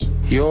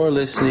You're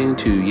listening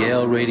to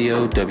Yale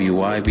Radio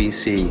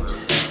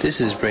WYBC.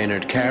 This is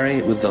Brainerd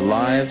Carey with the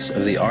lives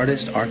of the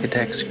artists,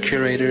 architects,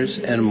 curators,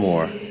 and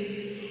more.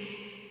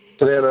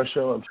 Today on our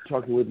show, I'm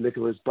talking with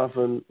Nicholas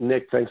Buffin.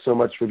 Nick, thanks so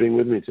much for being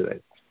with me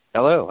today.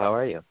 Hello, how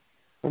are you?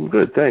 I'm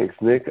good, thanks,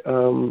 Nick.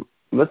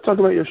 Let's talk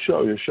about your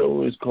show. Your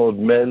show is called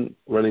Men,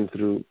 running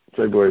through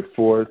February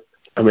 4th.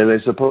 I mean, I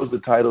suppose the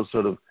title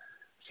sort of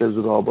says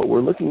it all, but we're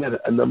looking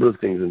at a number of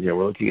things in here.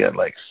 We're looking at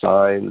like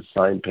signs,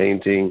 sign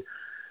painting,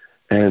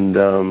 and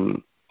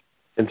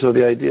so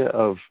the idea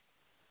of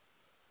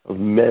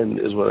men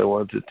is what I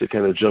wanted to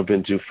kind of jump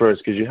into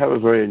first, because you have a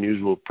very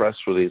unusual press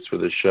release for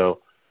this show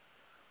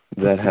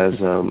that has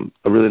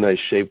a really nice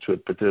shape to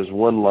it, but there's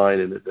one line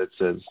in it that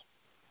says,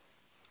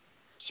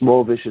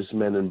 "Small vicious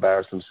men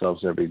embarrass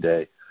themselves every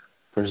day."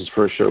 Versus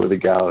first show with a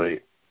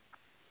gallery,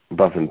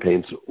 Buffin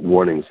paints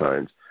warning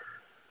signs.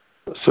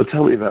 So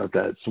tell me about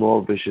that.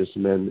 Small vicious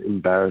men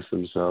embarrass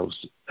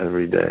themselves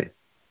every day.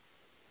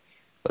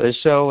 This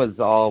show was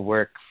all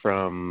work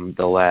from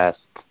the last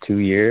 2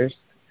 years,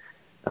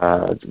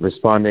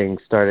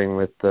 starting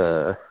with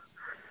the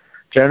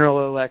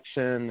general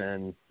election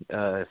and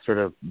sort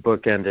of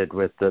bookended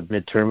with the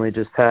midterm we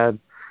just had.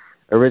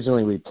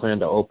 Originally, we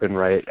planned to open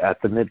right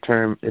at the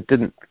midterm. It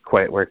didn't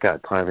quite work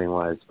out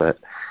timing-wise, but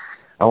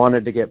I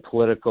wanted to get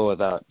political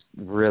without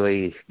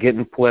really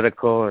getting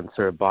political and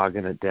sort of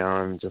bogging it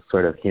down, just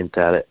sort of hint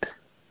at it.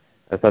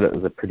 I thought it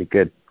was a pretty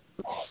good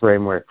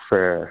framework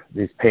for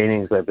these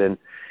paintings I've been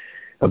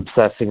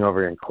obsessing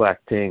over and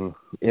collecting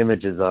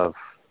images of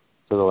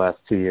for the last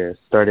 2 years,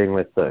 starting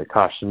with the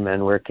Caution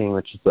Men Working,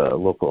 which is a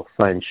local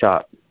sign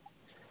shop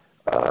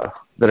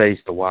that I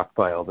used to walk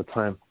by all the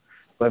time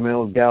by my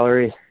old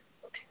gallery.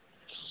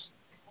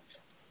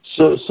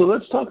 So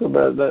let's talk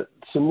about that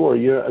some more.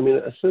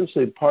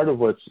 Essentially part of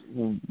what's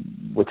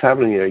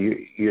happening here,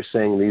 you're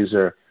saying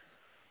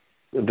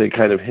they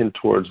kind of hint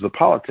towards the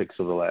politics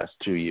of the last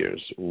 2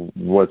 years.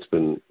 What's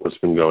been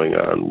going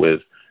on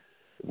with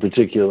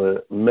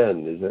particular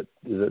men?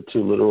 Is that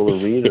too literal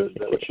a read, or is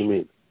that what you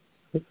mean?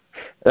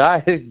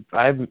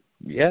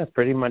 Yeah,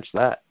 pretty much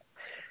that.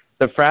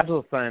 The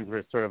fragile signs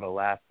were sort of a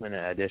last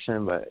minute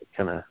addition, but it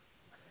kind of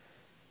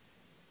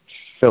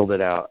filled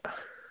it out.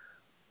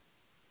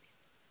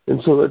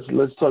 And so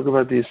let's talk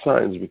about these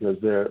signs, because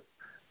they're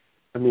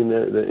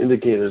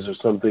indicators of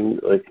something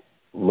like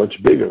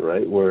much bigger,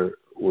 right? We're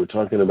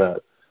talking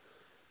about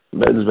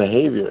men's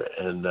behavior,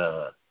 and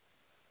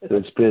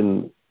it's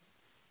been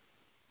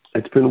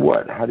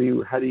what? How do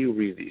you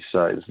read these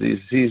signs?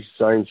 These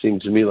signs seem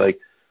to me like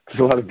there's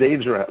a lot of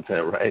danger out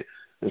there, right?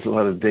 There's a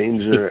lot of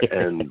danger,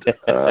 and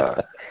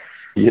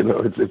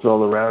it's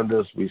all around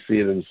us. We see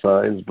it in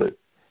signs, but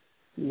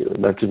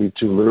not to be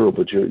too literal,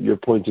 but you're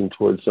pointing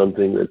towards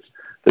something that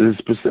is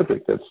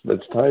specific,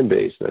 that's time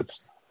based,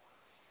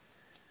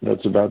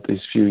 that's about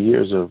these few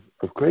years of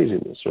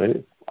craziness,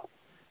 right?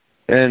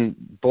 And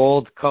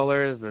bold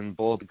colors and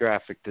bold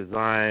graphic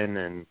design,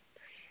 and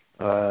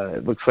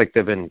it looks like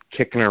they've been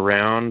kicking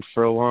around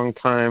for a long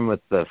time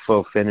with the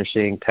faux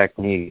finishing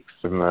techniques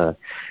and the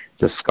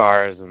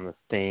scars and the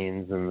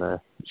stains and the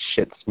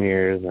shit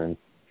smears and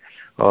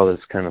all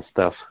this kind of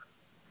stuff.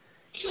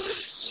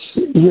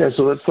 Yeah,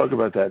 so let's talk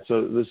about that.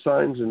 So the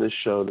signs in this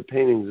show, the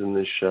paintings in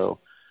this show,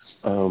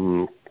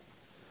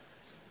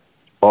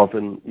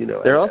 often,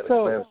 they're also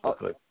go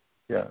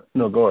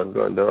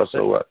on. They're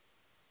also what?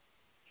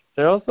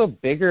 They're also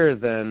bigger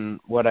than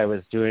what I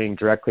was doing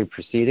directly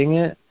preceding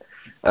it.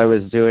 I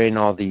was doing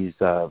all these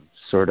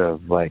sort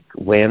of like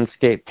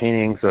landscape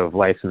paintings of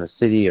life in the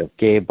city, of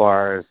gay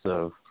bars,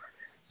 of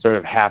sort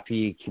of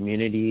happy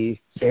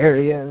community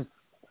areas.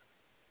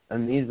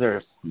 And these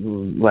are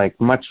like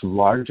much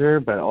larger,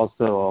 but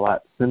also a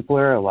lot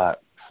simpler, a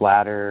lot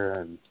flatter,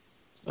 and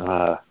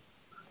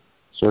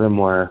sort of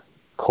more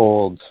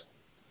cold.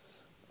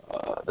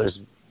 There's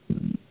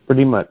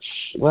pretty much,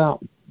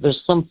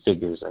 there's some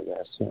figures, I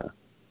guess, yeah.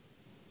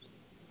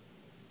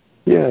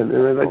 Yeah, and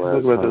I'd like to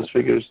talk about those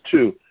figures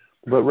too.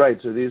 But right,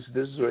 so this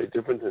is very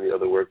different than the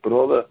other work. But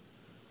all the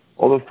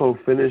faux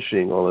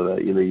finishing, all of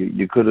that,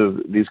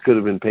 these could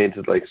have been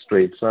painted like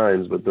straight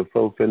signs, but the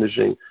faux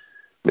finishing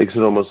makes it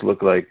almost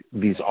look like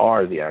these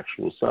are the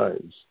actual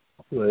signs,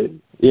 right?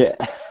 Yeah.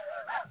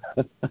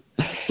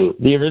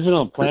 The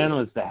original plan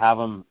was to have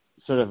them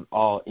sort of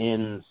all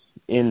in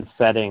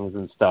settings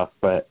and stuff,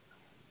 but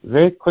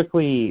very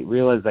quickly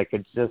realized I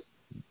could just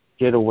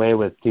get away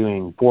with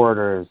doing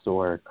borders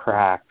or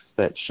cracks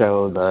that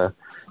show the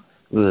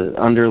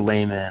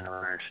underlayment,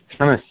 or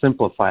trying to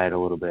simplify it a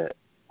little bit.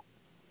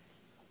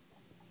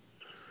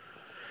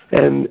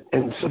 And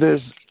so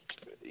there's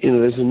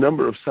a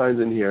number of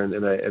signs in here, and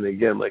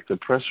again, like the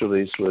press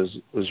release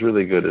was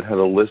really good. It had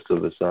a list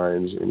of the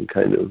signs in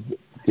kind of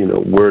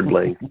word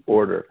length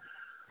order,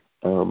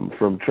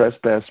 from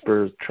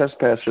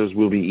trespassers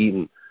will be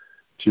eaten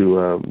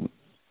to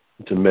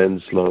men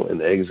slow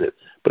and exit.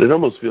 But it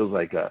almost feels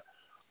like a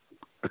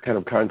kind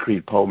of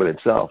concrete poem in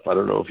itself. I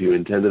don't know if you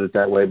intended it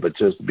that way, but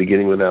just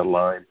beginning with that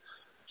line,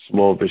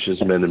 small vicious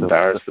men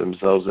embarrass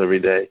themselves every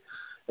day.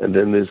 and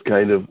then this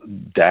kind of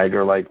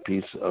dagger-like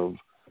piece of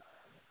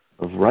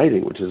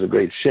writing, which is a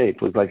great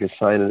shape, looks like a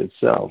sign in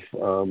itself.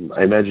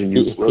 I imagine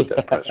you wrote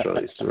that press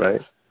release,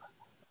 right?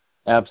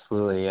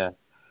 Absolutely, yeah.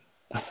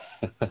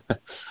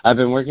 I've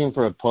been working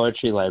for a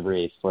poetry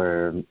library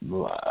for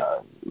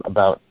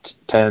about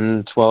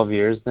 10, 12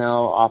 years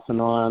now, off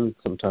and on,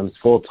 sometimes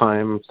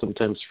full-time,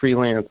 sometimes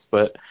freelance,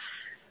 but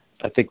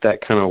I think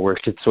that kind of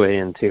worked its way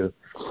into.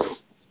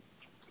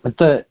 But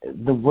the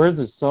words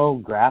are so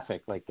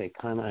graphic, like they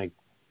kind of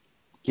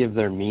give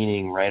their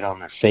meaning right on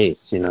their face,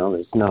 you know.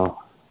 There's no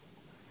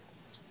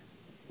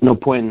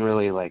point in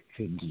really like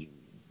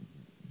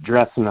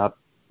dressing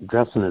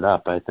it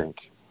up, I think.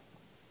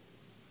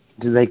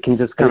 They can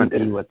just kind of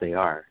be what they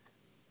are.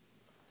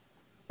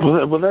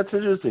 Well, that's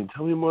interesting.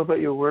 Tell me more about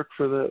your work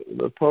for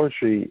the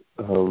poetry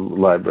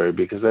library,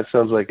 because that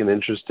sounds like an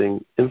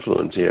interesting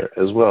influence here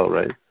as well,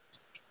 right?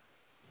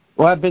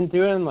 Well, I've been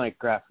doing like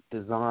graphic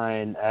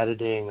design,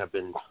 editing. I've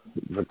been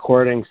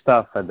recording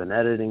stuff. I've been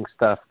editing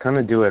stuff. Kind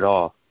of do it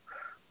all.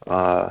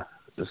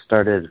 Just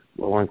started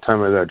a long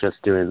time ago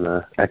just doing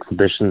the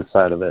exhibition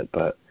side of it,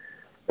 but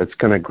it's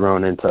kind of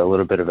grown into a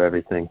little bit of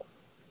everything,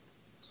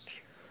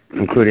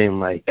 including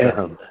like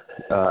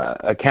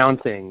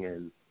accounting,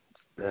 and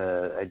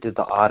I did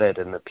the audit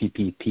and the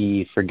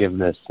PPP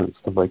forgiveness and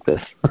stuff like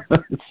this.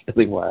 It's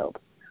really wild.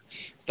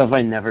 Stuff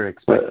I never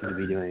expected to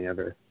be doing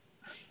ever.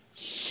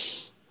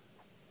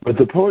 But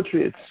the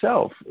poetry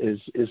itself is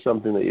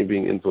something that you're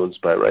being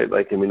influenced by, right?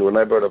 Like, I mean, when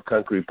I brought up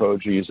concrete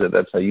poetry, you said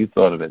that's how you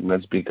thought of it, and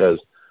that's because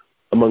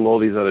among all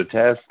these other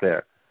tasks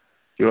there,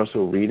 you're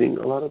also reading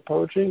a lot of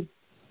poetry?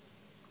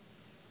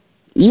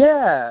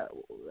 Yeah,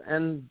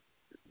 and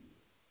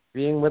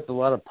being with a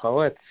lot of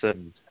poets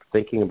and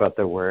thinking about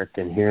their work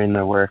and hearing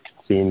their work,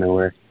 seeing their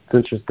work. It's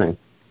interesting.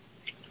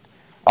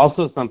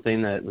 Also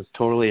something that was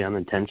totally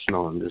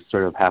unintentional and just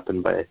sort of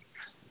happened by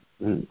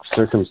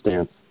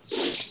circumstance.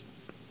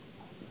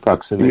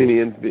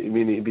 Proximity.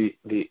 Meaning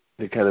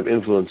the kind of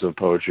influence of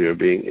poetry or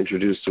being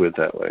introduced to it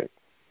that way.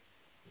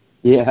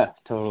 Yeah,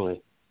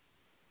 totally.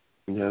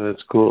 Yeah,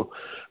 that's cool.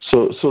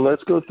 So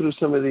let's go through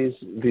some of these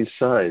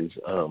signs.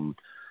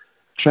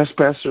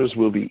 Trespassers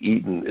will be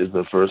eaten is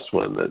the first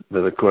one that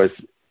of course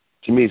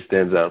to me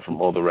stands out from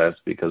all the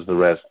rest, because the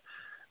rest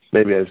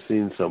maybe I've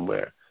seen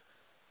somewhere,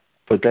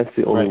 but that's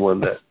the only one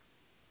that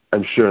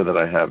I'm sure that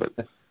I haven't.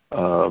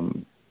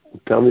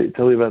 Tell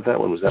me about that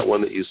one. Was that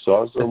one that you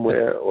saw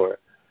somewhere, or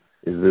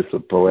is this a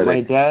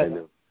poetic kind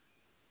of?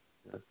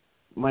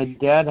 My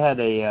dad had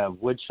a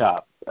wood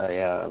shop.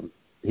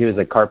 He was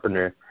a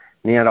carpenter,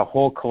 and he had a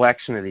whole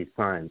collection of these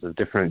signs of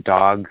different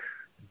dog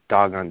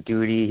on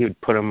duty. He would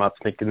put them up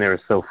thinking they were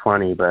so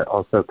funny, but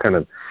also kind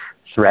of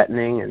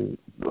threatening, and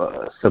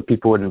so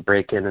people wouldn't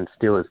break in and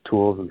steal his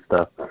tools and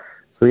stuff.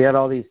 So he had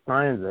all these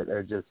signs that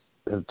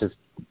have just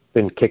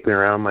been kicking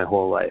around my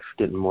whole life,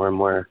 getting more and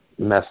more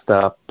messed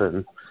up.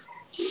 And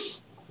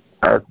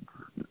I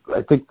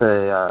think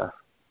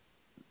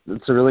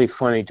it's a really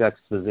funny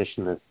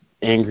juxtaposition, this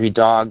angry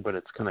dog, but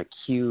it's kind of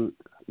cute,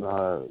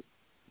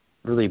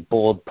 really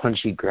bold,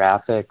 punchy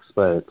graphics,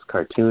 but it's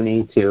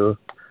cartoony too.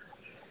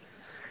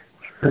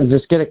 I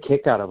just get a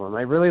kick out of them.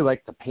 I really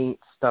like to paint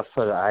stuff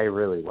that I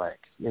really like,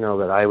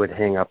 that I would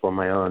hang up on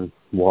my own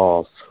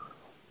walls.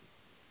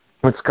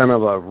 It's kind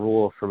of a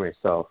rule for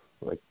myself.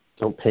 Like,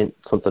 don't paint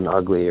something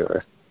ugly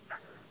or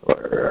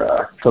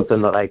something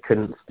that I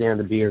couldn't stand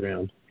to be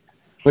around.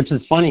 Which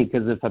is funny,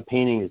 because if a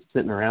painting is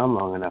sitting around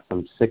long enough,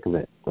 I'm sick of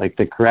it. Like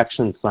the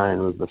correction sign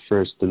was the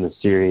first in the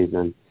series,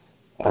 and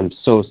I'm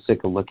so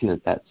sick of looking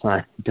at that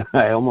sign.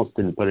 I almost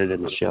didn't put it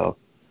in the show.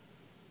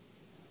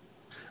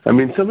 I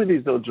mean, some of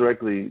these don't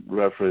directly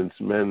reference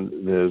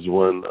men. There's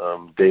one,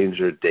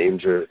 danger,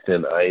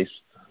 thin ice,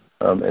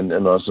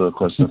 and also, of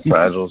course, the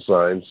fragile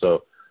sign.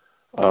 So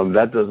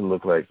that doesn't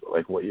look like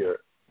what you're.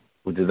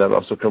 Did that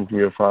also come from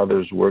your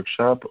father's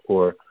workshop,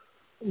 or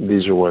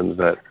these are ones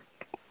that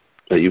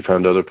you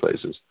found other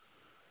places?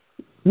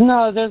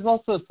 No, there's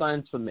also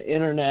signs from the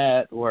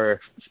internet or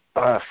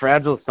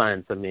fragile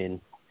signs. I mean,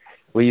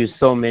 we use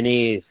so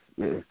many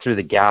through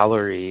the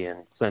gallery and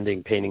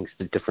sending paintings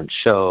to different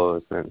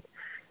shows, and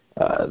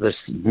there's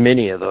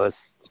many of those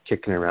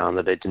kicking around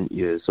that I didn't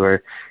use,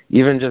 or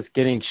even just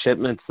getting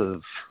shipments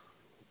of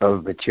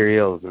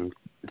materials and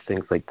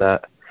things like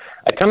that.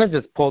 I kind of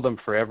just pulled them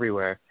for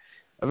everywhere.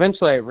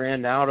 Eventually I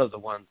ran out of the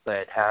ones that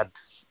I'd had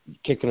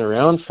kicking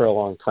around for a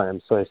long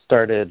time, so I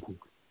started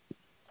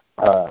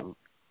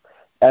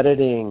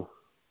editing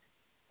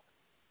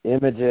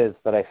images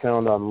that I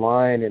found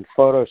online in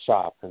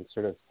Photoshop and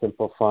sort of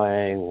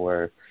simplifying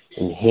or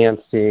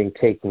enhancing,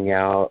 taking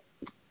out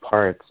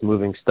parts,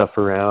 moving stuff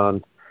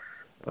around,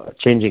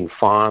 changing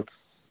fonts,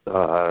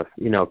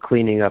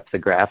 cleaning up the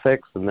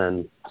graphics, and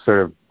then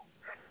sort of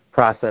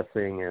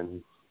processing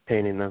and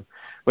painting them,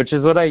 which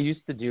is what I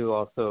used to do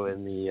also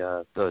in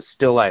those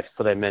still lifes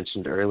that I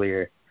mentioned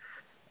earlier,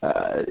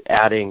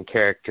 adding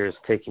characters,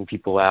 taking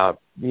people out,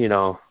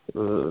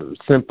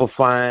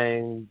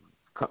 simplifying,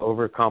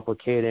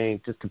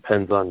 overcomplicating. Just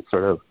depends on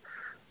sort of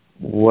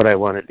what I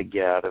wanted to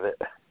get out of it.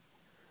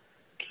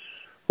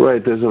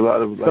 Right, there's a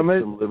lot of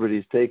some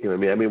liberties taken. I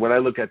mean, when I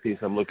look at these,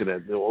 I'm looking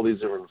at all these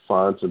different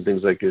fonts and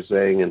things like you're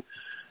saying. And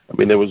I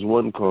mean, there was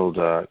one called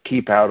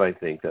Keep Out, I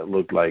think, that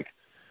looked like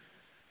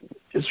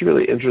it's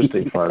really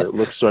interesting font. It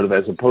looks sort of,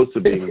 as opposed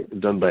to being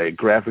done by a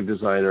graphic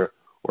designer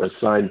or a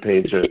sign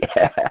painter.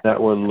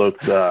 That one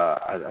looked,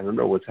 I don't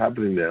know what's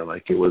happening there.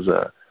 Like it was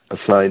a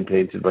sign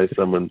painted by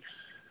someone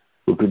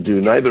who could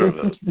do neither of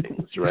those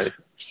things, right?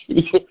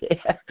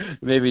 Yeah.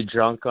 Maybe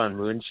drunk on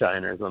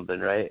moonshine or something,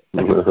 right?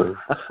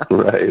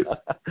 Right.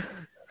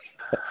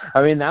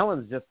 I mean, that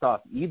one's just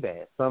off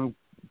eBay. Some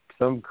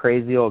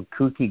crazy old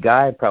kooky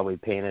guy probably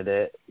painted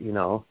it,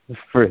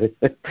 for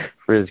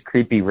his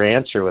creepy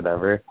ranch or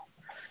whatever.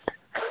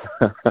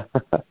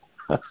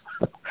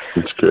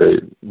 It's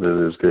great.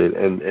 That is great.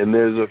 And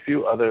there's a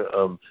few other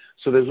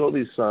so there's all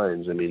these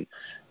signs. I mean,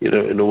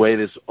 in a way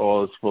this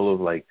all is full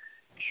of like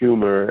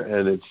humor,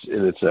 and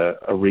it's a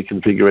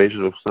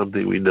reconfiguration of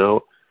something we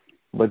know.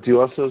 But do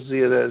you also see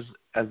it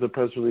as the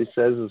press release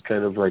says, as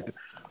kind of like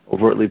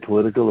overtly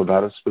political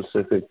about a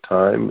specific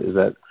time? Is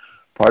that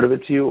part of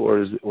it to you,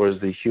 or is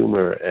the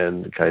humor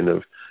and kind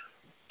of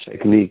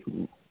technique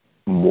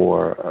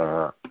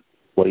more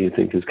what you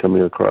think is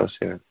coming across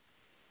here?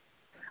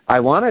 I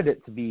wanted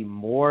it to be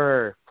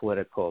more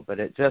political, but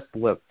it just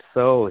looked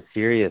so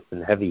serious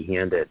and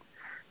heavy-handed.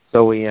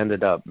 So we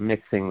ended up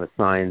mixing the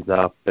signs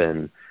up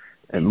and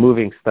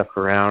moving stuff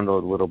around a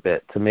little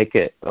bit to make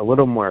it a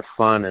little more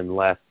fun and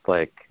less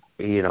like,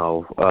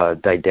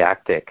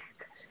 didactic.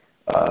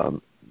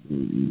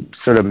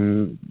 Sort of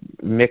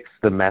mix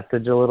the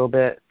message a little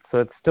bit. So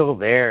it's still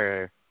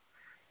there.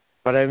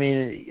 But, I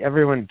mean,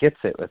 everyone gets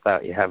it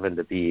without you having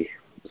to be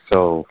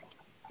so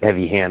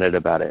heavy-handed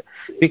about it.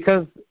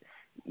 Because,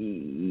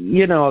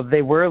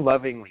 they were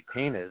lovingly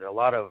painted. A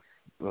lot of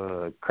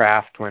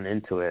craft went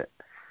into it.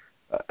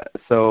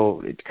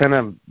 So it kind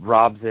of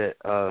robs it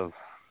of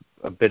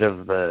a bit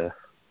of a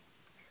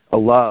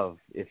love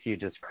if you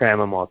just cram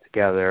them all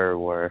together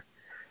or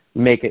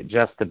make it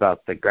just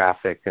about the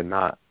graphic and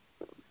not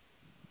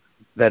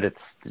that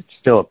it's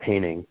still a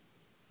painting.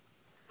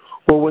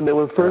 Well, when they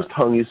were first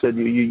hung, you said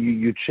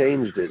you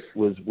changed it.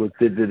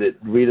 Did it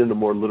read in a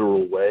more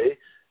literal way?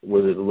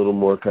 Was it a little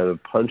more kind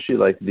of punchy,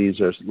 like these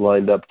are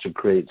lined up to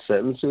create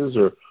sentences,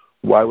 or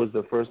why was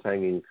the first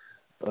hanging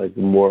like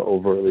more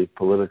overtly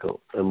political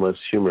and less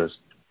humorous?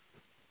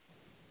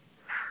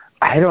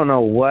 I don't know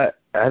what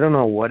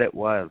it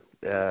was.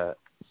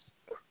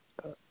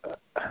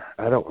 I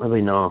don't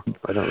really know.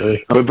 But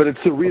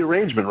it's a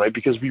rearrangement, right?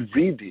 Because we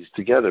read these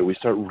together. We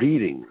start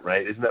reading,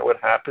 right? Isn't that what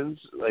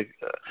happens? Like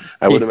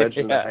I would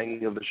imagine the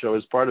hanging of the show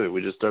is part of it.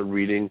 We just start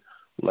reading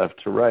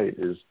left to right.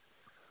 Is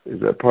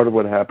that part of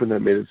what happened that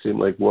made it seem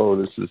like, whoa,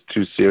 this is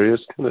too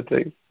serious kind of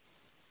thing?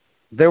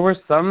 There were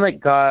some that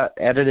got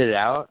edited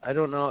out. I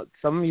don't know.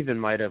 Some even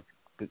might have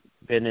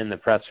been in the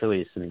press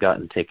release and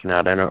gotten taken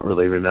out. I don't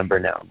really remember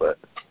now, but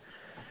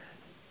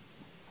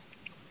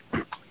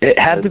it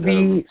had to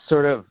be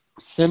sort of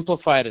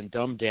simplified and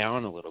dumbed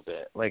down a little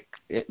bit. Like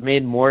it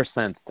made more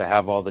sense to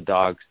have all the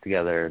dogs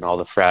together and all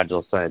the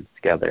fragile signs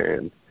together.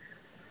 And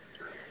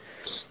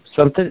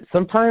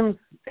sometimes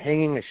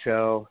hanging a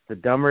show, the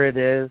dumber it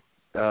is,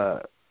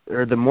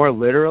 or the more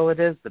literal it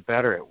is, the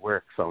better it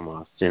works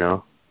almost,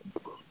 I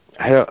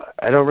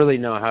don't really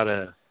know how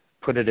to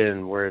put it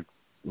in words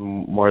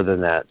more than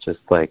that.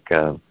 Just like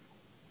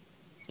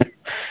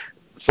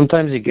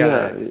sometimes you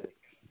gotta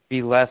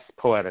be less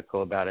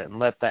poetical about it and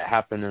let that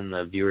happen in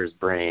the viewer's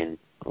brain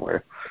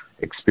or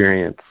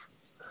experience.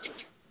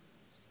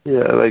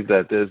 Yeah, I like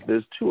that.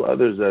 There's two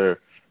others that are,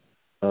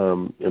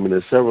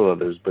 there's several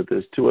others, but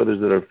there's two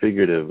others that are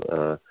figurative.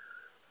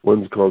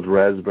 One's called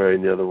Raspberry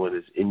and the other one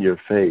is In Your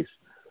Face.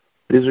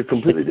 These are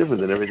completely different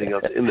than everything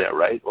else in there,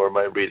 right? Or am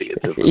I reading it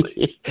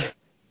differently?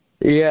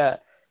 Yeah,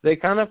 they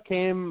kind of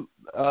came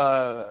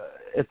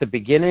at the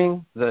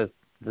beginning. They're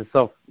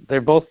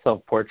both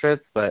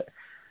self-portraits, but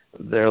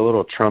they're a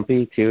little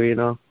Trumpy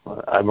too,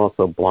 I'm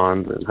also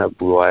blonde and have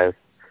blue eyes.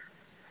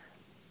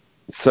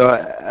 So,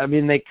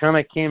 they kind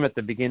of came at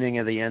the beginning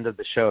and the end of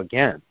the show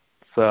again.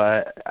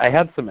 So I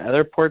had some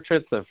other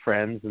portraits of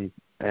friends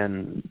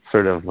and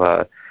sort of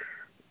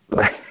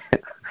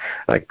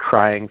like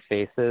crying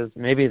faces.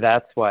 Maybe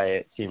that's why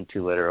it seemed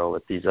too literal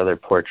with these other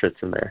portraits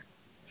in there.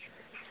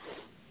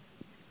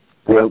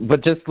 Well,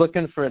 but just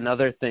looking for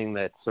another thing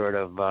that sort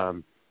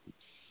of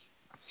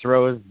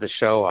throws the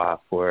show off,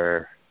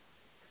 where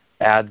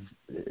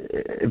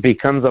it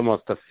becomes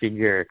almost a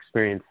figure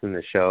experience in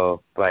the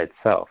show by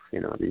itself.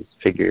 These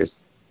figures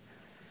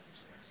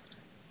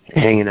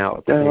hanging out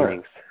with the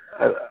paintings.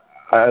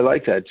 I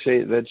like that.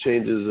 That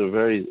changes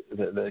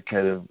that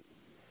kind of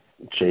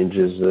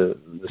changes the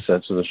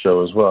sense of the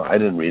show as well. I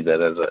didn't read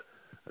that as a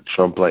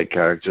Trump-like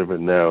character, but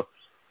now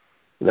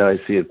I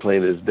see it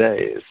plain as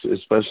day.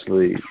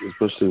 Especially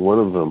one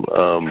of them.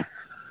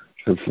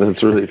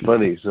 That's really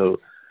funny. So,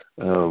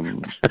 these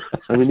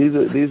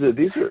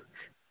are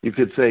you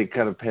could say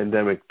kind of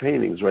pandemic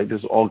paintings, right?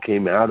 This all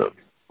came out of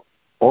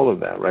all of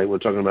that, right? We're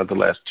talking about the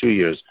last 2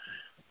 years,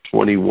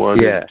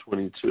 21 and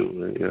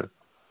 22, right? Yeah.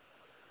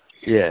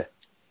 Yeah.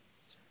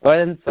 Well,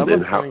 and some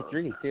of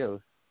 23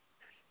 too.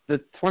 The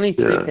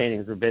 23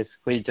 paintings were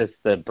basically just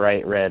the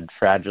bright red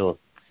fragile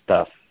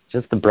stuff.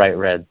 Just the bright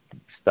red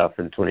stuff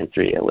in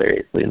 23,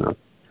 hilariously enough.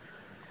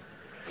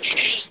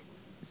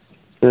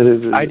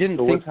 I didn't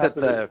think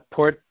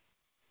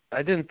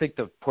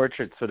the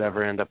portraits would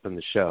ever end up in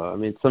the show. I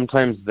mean,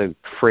 sometimes the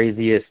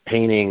craziest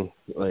painting,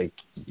 like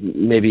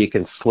maybe you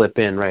can slip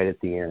in right at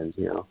the end,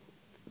 you know.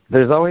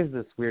 There's always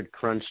this weird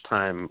crunch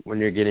time when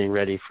you're getting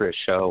ready for a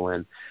show,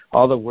 and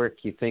all the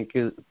work you think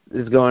is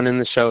going in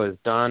the show is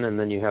done, and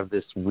then you have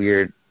this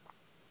weird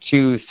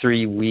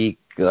 2-3 week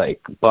like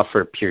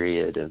buffer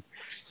period, and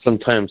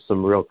sometimes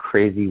some real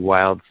crazy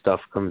wild stuff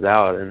comes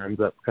out and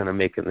ends up kind of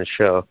making the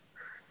show.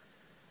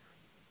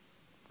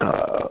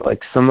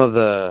 Like some of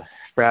the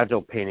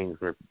fragile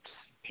paintings were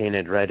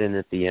painted right in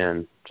at the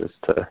end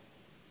just to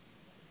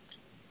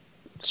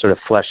sort of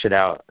flesh it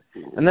out.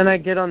 And then I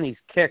get on these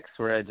kicks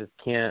where I just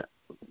can't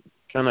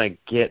kind of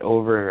get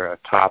over a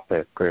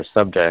topic or a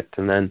subject,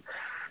 and then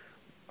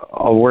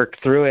I'll work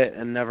through it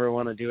and never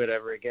want to do it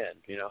ever again,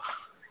 you know.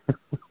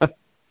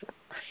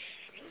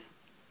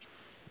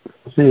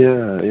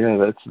 Yeah,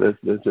 that's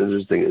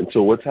interesting. And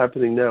so what's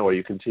happening now? Are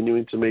you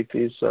continuing to make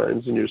these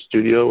signs in your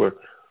studio, or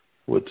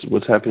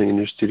what's happening in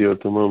your studio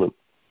at the moment?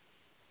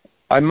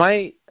 I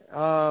might.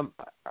 I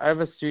have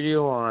a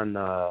studio on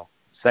 2nd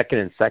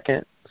and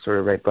 2nd, sort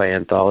of right by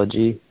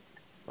Anthology.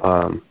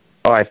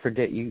 I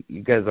forget you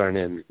guys aren't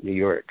in New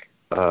York.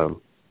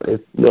 No,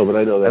 but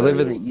I know that. I live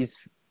in the East.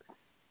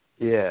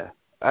 Yeah,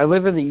 I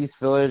live in the East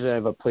Village. I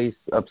have a place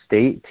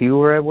upstate too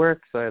where I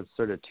work, so I have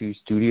sort of 2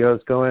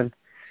 studios going.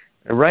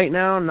 And right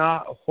now,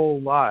 not a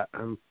whole lot.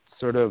 I'm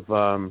sort of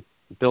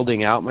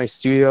building out my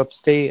studio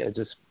upstate. I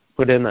just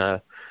put in an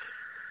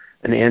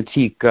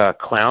antique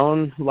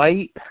clown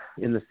light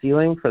in the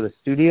ceiling for the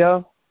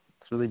studio.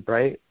 It's really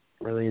bright,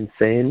 really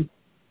insane.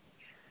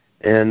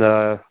 And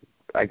I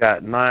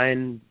got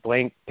 9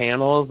 blank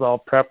panels all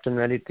prepped and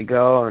ready to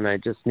go, and I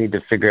just need to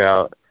figure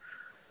out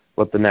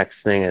what the next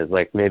thing is.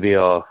 Like maybe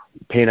I'll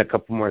paint a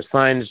couple more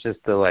signs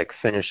just to like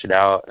finish it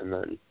out and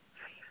then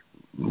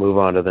move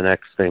on to the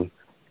next thing.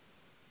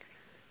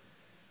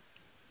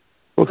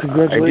 Well,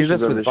 congratulations. I do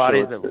this on with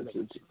bodies.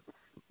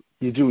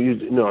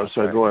 No, I'm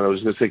sorry. Go on. I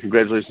was going to say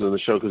congratulations on the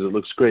show because it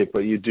looks great. But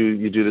you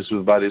do this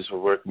with bodies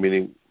of work,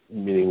 meaning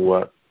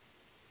what?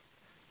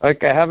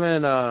 Like I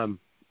haven't.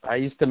 I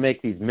used to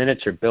make these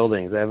miniature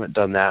buildings. I haven't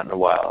done that in a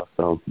while.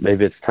 So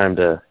maybe it's time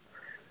to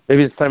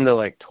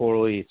like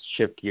totally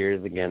shift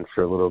gears again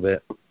for a little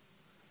bit.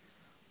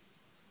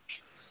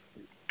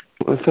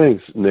 Well,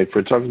 thanks, Nick,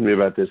 for talking to me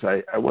about this.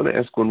 I want to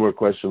ask one more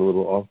question, a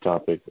little off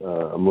topic.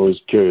 I'm always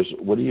curious.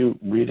 What are you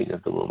reading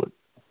at the moment?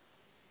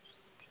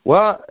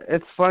 Well,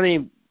 it's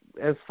funny.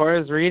 As far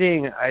as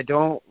reading, I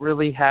don't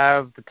really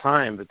have the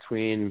time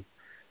between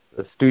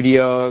the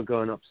studio,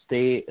 going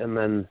upstate, and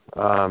then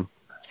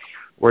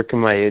working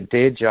my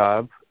day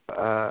job.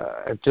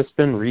 I've just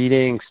been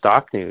reading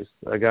stock news.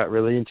 I got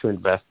really into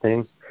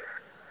investing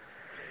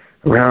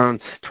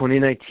around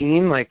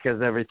 2019, like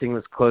as everything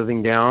was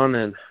closing down,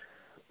 and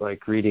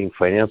like reading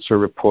financial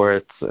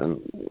reports and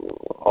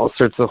all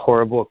sorts of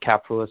horrible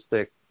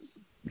capitalistic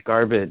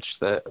garbage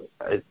that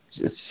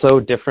it's so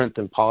different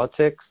than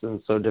politics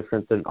and so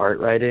different than art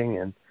writing,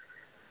 and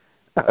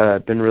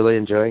I've been really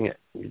enjoying it.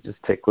 You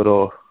just take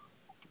little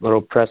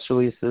press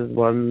releases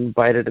one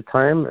bite at a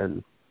time,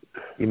 and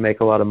you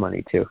make a lot of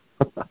money too.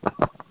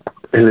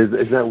 And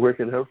is that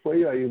working out for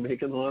you? Are you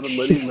making a lot of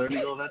money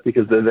learning all that?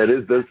 Because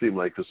does seem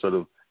like the sort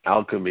of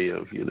alchemy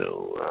of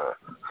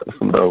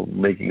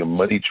making a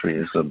money tree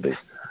or something.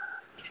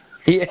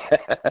 Yeah,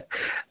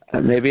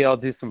 maybe I'll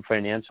do some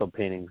financial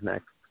paintings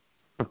next.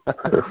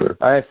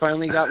 I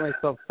finally got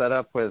myself set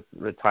up with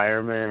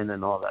retirement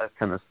and all that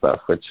kind of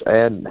stuff, which I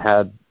hadn't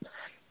had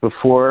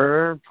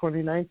before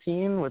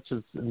 2019, which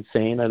is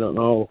insane. I don't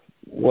know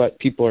what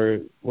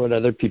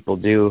other people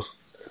do.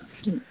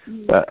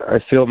 But I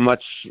feel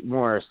much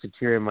more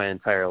secure in my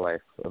entire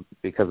life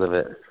because of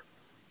it.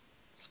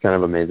 It's kind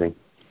of amazing.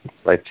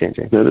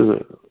 Life-changing. It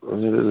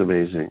is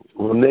amazing.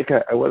 Well, Nick,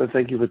 I want to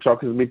thank you for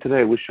talking to me today.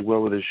 I wish you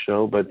well with this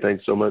show, but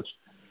thanks so much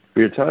for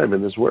your time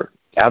and this work.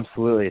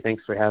 Absolutely.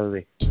 Thanks for having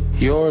me.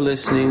 You're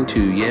listening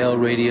to Yale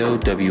Radio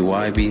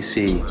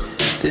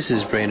WYBC. This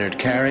is Brainerd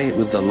Carey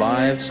with the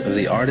lives of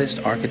the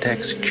artists,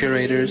 architects,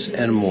 curators,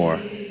 and more.